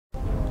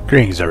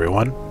Greetings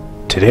everyone.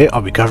 Today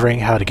I'll be covering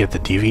how to get the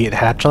Deviate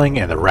Hatchling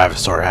and the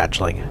Ravasaur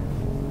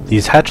Hatchling.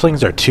 These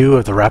hatchlings are two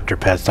of the raptor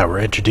pets that were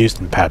introduced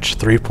in patch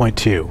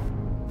 3.2.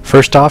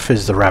 First off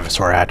is the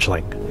Ravasaur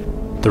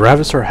Hatchling. The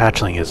Ravasaur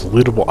Hatchling is a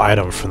lootable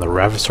item from the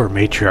Ravasaur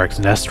Matriarch's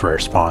nest rare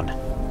spawn.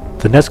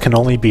 The nest can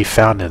only be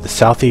found in the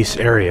southeast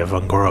area of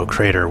Ungoro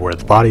Crater where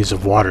the bodies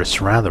of water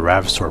surround the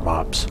Ravasaur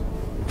mobs.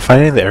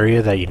 Finding the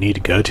area that you need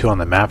to go to on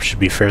the map should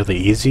be fairly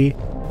easy,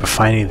 but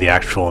finding the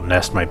actual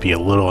nest might be a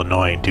little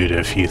annoying due to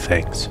a few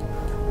things.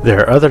 There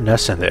are other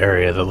nests in the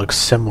area that look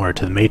similar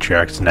to the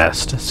Matriarch's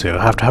nest, so you'll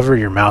have to hover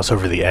your mouse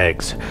over the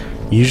eggs,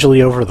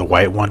 usually over the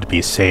white one to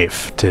be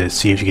safe, to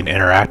see if you can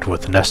interact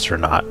with the nest or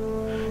not.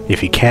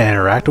 If you can't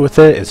interact with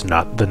it, it's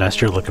not the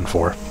nest you're looking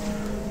for.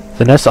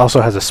 The nest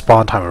also has a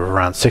spawn time of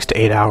around 6 to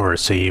 8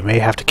 hours, so you may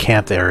have to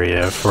camp the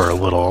area for a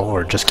little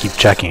or just keep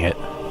checking it.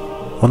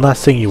 One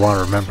last thing you want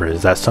to remember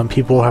is that some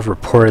people have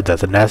reported that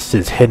the nest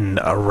is hidden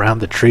around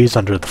the trees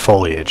under the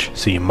foliage,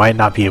 so you might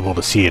not be able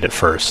to see it at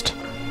first.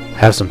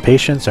 Have some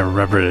patience and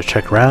remember to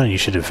check around and you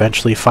should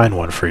eventually find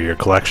one for your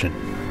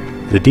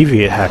collection. The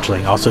Deviate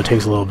Hatchling also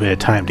takes a little bit of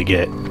time to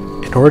get.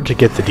 In order to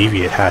get the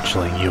Deviate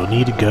Hatchling, you'll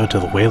need to go to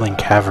the Wailing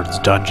Caverns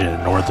dungeon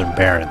in Northern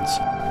Barrens.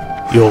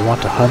 You'll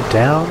want to hunt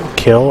down,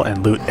 kill,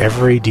 and loot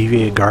every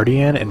Deviate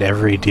Guardian and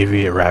every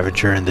Deviate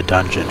Ravager in the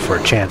dungeon for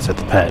a chance at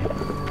the pet.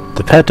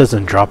 The pet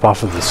doesn't drop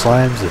off of the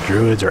slimes, the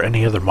druids, or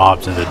any other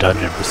mobs in the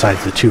dungeon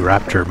besides the 2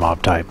 raptor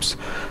mob types,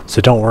 so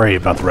don't worry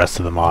about the rest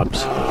of the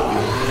mobs.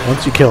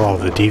 Once you kill all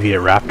the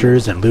Deviate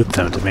raptors and loot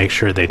them to make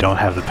sure they don't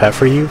have the pet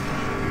for you,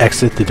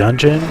 exit the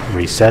dungeon,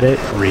 reset it,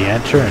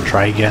 re-enter, and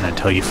try again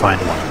until you find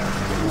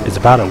one. It's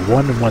about a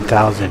 1 in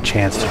 1,000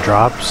 chance to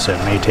drop, so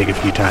it may take a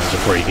few times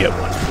before you get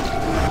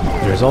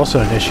one. There's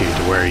also an issue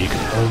to where you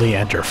can only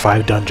enter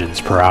 5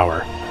 dungeons per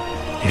hour.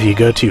 If you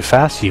go too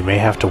fast, you may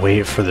have to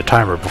wait for the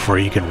timer before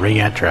you can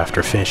re-enter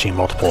after finishing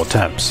multiple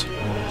attempts.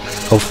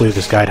 Hopefully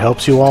this guide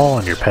helps you all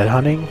on your pet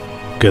hunting.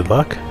 Good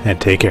luck, and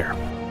take care.